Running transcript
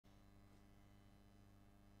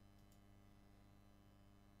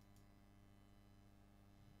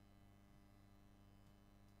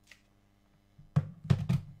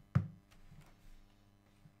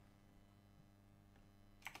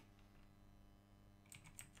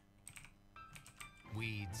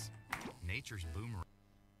Weeds. Nature's boomerang.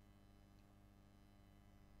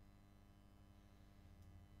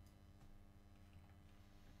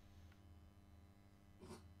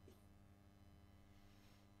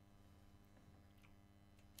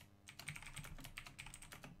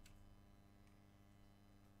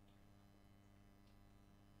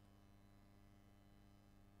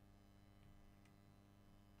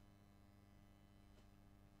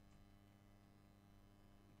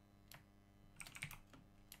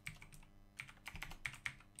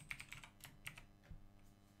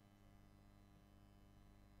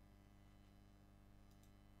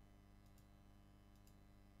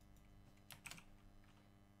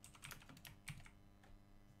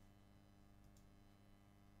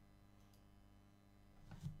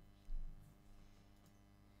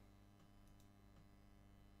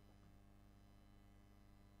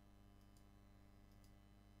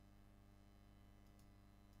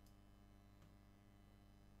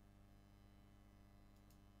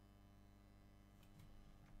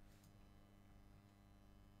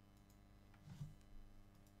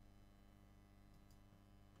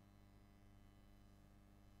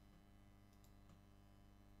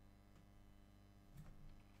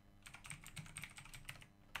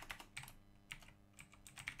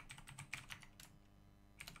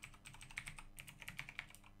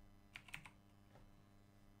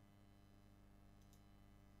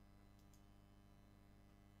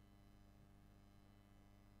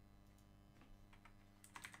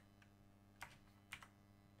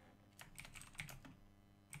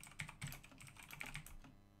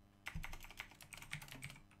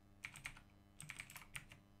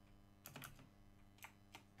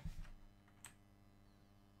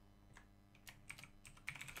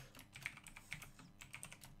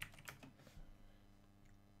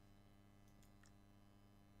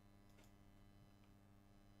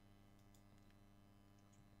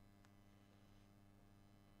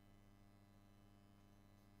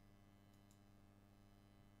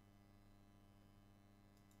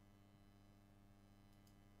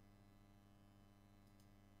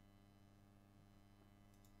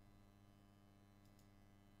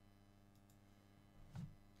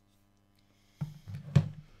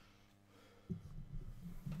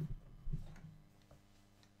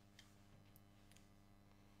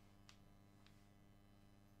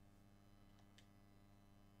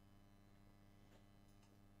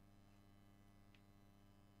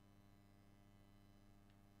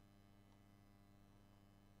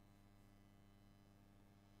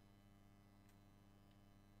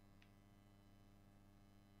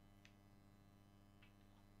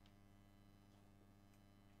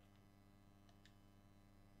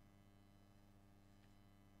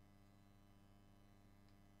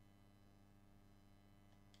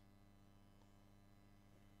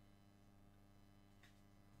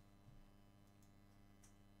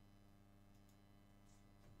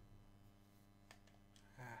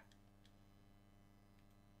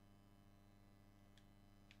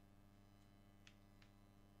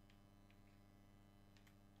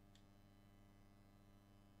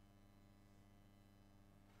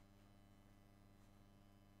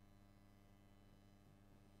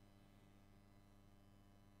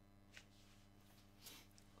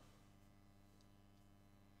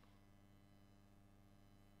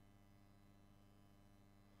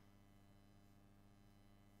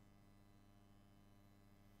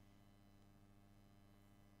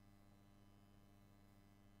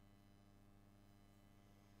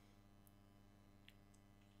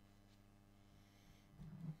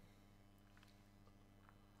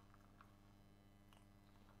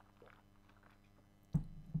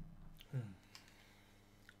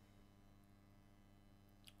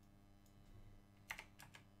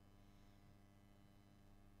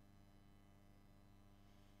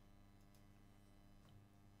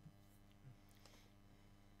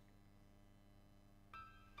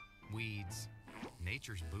 Weeds.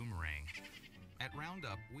 Nature's boomerang. At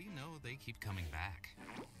Roundup, we know they keep coming back.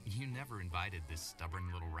 You never invited this stubborn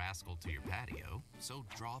little rascal to your patio, so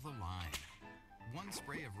draw the line. One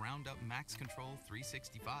spray of Roundup Max Control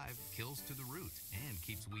 365 kills to the root and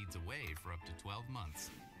keeps weeds away for up to 12 months,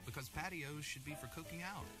 because patios should be for cooking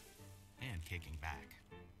out and kicking back.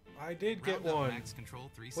 I did get Roundup one. Max Control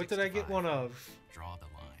 365. What did I get one of? Draw the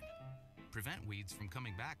line. Prevent weeds from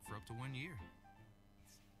coming back for up to 1 year.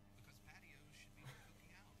 Because patios should be for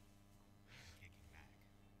cooking out and kicking back.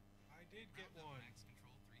 I did get Roundup one. Max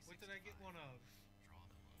Control 365. What did I get one of? Draw the line.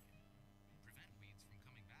 Prevent weeds from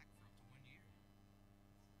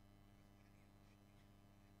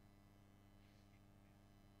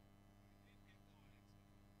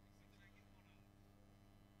coming back for up to 1 year.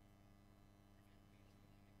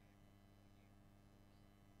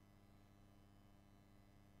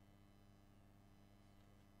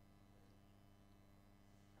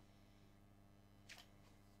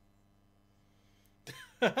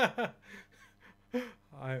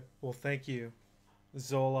 Well, thank you,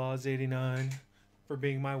 Zolaz89, for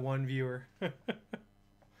being my one viewer. Well,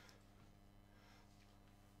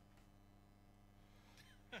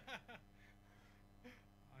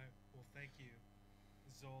 thank you,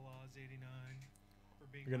 Zolaz89, for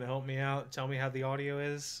being. You're gonna help me out. Tell me how the audio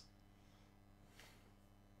is.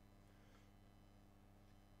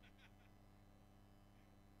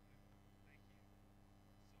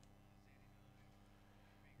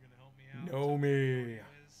 You're gonna help me out. Know me.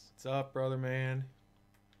 What's up, brother man?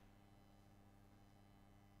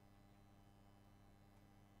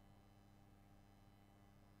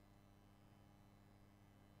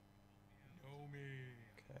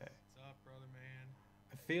 Okay. What's up, brother man?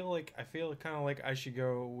 I feel kind of like I should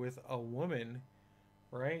go with a woman,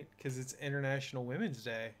 right? Because it's International Women's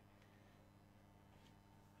Day.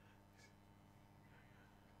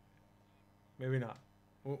 Maybe not.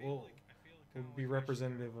 We'll be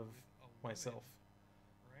representative of myself.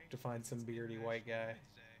 To find some beardy white guy.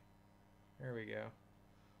 There we go.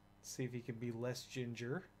 See if he can be less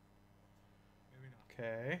ginger.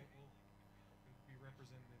 Okay.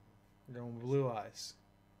 We're going blue eyes.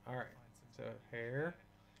 Alright. So hair.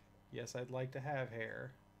 Yes, I'd like to have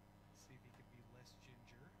hair.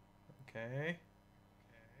 Okay.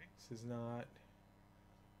 This is not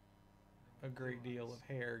a great deal of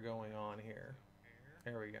hair going on here.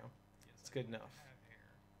 There we go. It's good enough.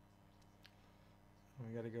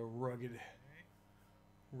 We gotta go rugged.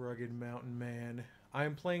 Rugged mountain man.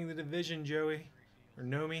 I'm playing The Division, Joey. Or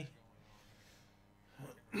Nomi.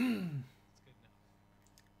 We'll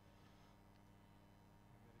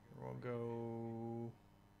go.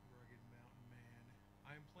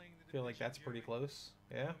 I feel like that's pretty close.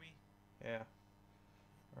 Yeah? Yeah.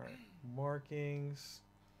 Alright. Markings.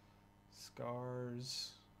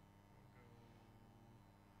 Scars.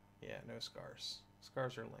 Yeah, no scars.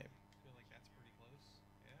 Scars are lame.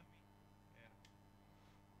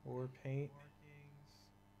 War paint.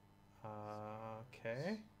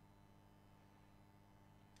 Okay.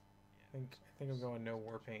 I think I'm going no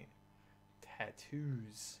war paint.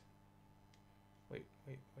 Tattoos. Wait.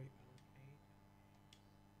 Okay. I think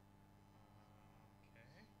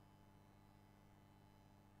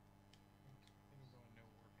I'm going no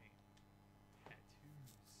war paint.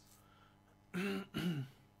 Tattoos.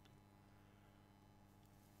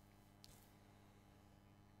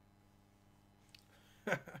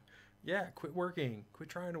 Yeah, quit working. Quit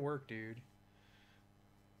trying to work, dude.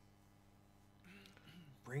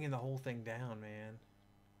 Bringing the whole thing down, man.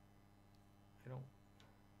 I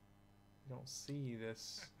don't see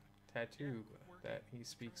this tattoo that he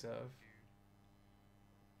speaks of.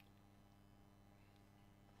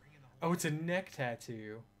 Oh, it's a neck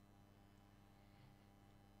tattoo.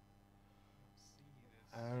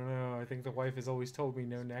 I don't know. I think the wife has always told me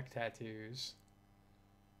no neck tattoos.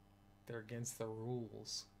 They're against the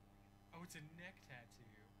rules. Oh, it's a neck tattoo.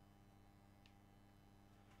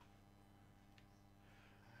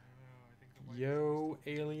 I don't know. I think the Yo,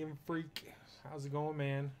 alien freak. How's it going,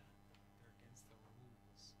 man? They're against the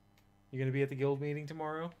rules. You gonna be at the guild meeting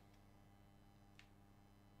tomorrow?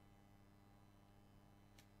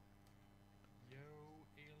 Yo,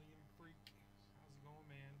 alien freak. How's it going,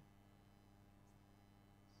 man?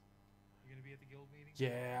 You gonna be at the guild meeting?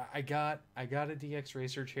 Yeah, I got a DX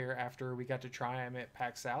Racer chair after we got to try them at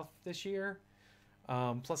PAX South this year.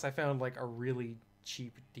 Plus, I found like a really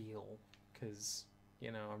cheap deal because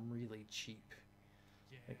I'm really cheap,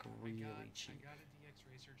 like really cheap. I got a DX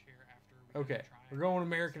Racer chair after we got to try we're going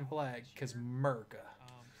American flag because Merca.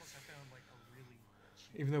 Plus, I found like a really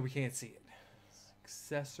cheap, even though we can't see it.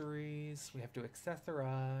 Accessories, we have to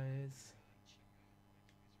accessorize.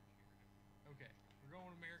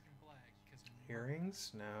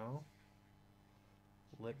 Earrings? No.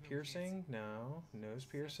 Lip piercing? No. Nose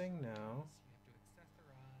piercing? No.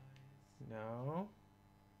 No.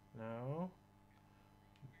 No.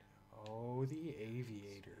 Oh, the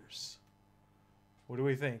aviators. What do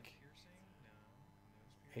we think?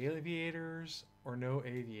 Aviators or no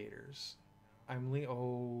aviators?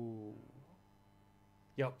 Oh.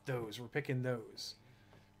 Yup, those. We're picking those.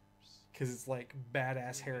 Because it's like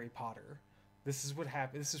badass Harry Potter. This is what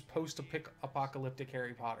happened. This is post-apocalyptic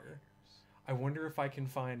Harry Potter. I wonder if I can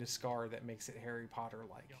find a scar that makes it Harry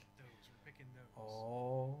Potter-like.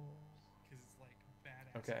 Oh.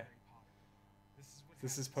 Okay.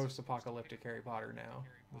 This is post-apocalyptic Harry Potter now.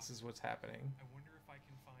 This is what's happening.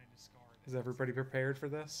 Is everybody prepared for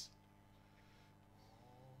this?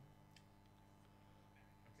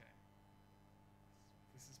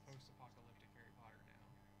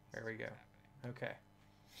 There we go. Okay.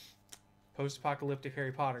 Post-apocalyptic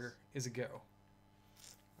Harry Potter is a go.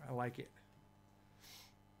 I like it.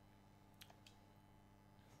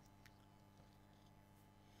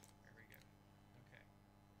 There we go. Okay.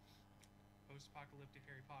 Post-apocalyptic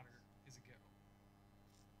Harry Potter is a go.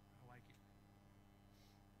 I like it.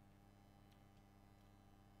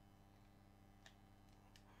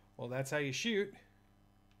 Well, that's how you shoot.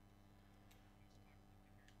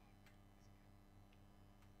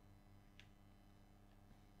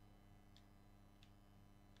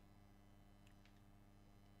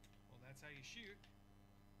 Well, that's how you shoot.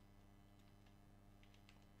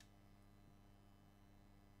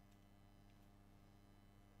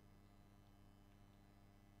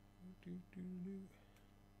 Do, do, do.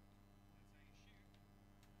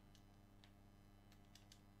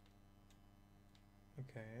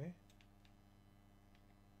 Okay.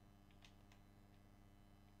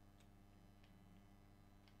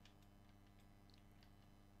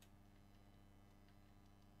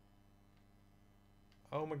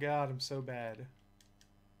 Oh my god, I'm so bad.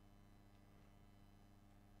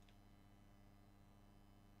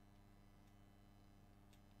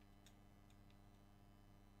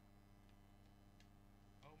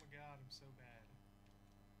 Oh my god, I'm so bad.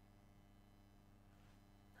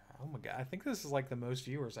 Oh my god, I think this is like the most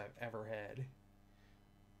viewers I've ever had.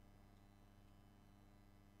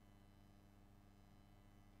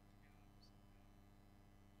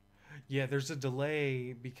 Yeah, there's a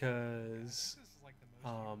delay because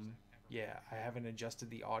yeah, I haven't adjusted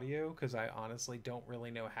the audio because I honestly don't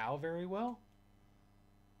really know how very well.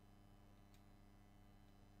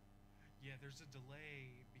 Yeah, there's a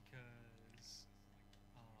delay because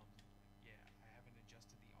yeah, I haven't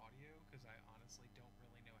adjusted the audio because I honestly don't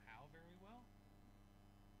really know how very well.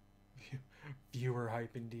 Viewer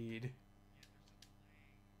hype indeed.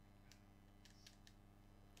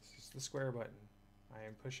 This is the square button. I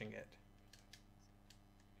am pushing it.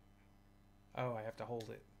 Oh, I have to hold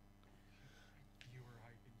it. Viewer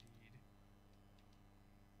hype indeed.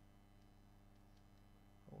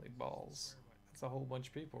 Holy balls. That's a whole bunch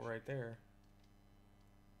of people right there.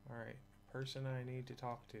 Alright, person I need to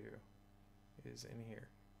talk to is in here.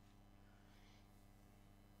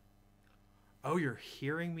 Oh, you're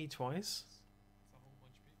hearing me twice? That's a whole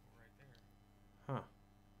bunch of people right there. Huh. Alright,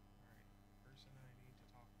 person I need to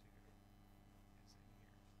talk to is in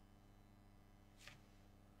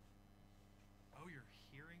here. Oh, you're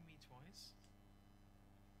hearing me twice?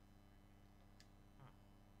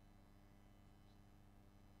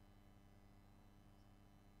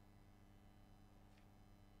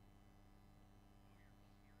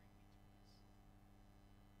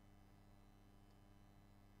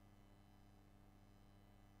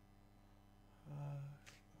 Huh.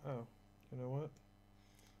 Oh, you know what?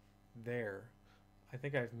 There. I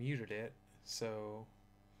think I've muted it, so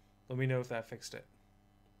let me know if that fixed it.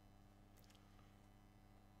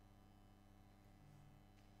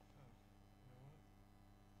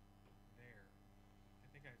 There. I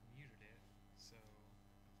think I've muted it, so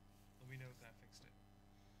let me know if that fixed it.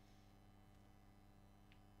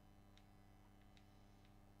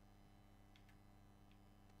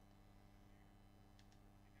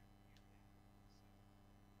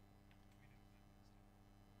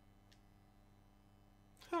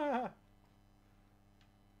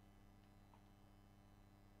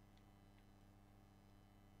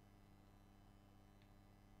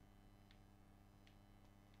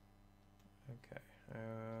 Okay.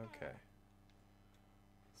 Okay.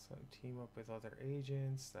 So team up with other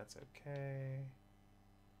agents. That's okay.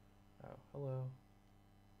 Oh, hello.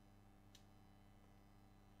 Okay. So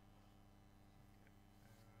team up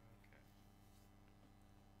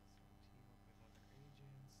with other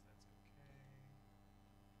agents. That's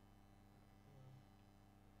okay.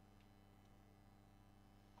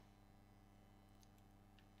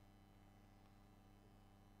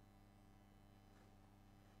 Hello.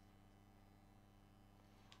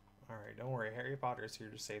 Alright, don't worry. Harry Potter's here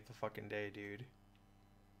to save the fucking day, dude.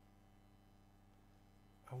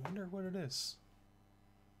 I wonder what it is.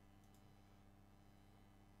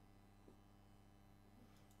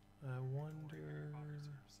 I wonder...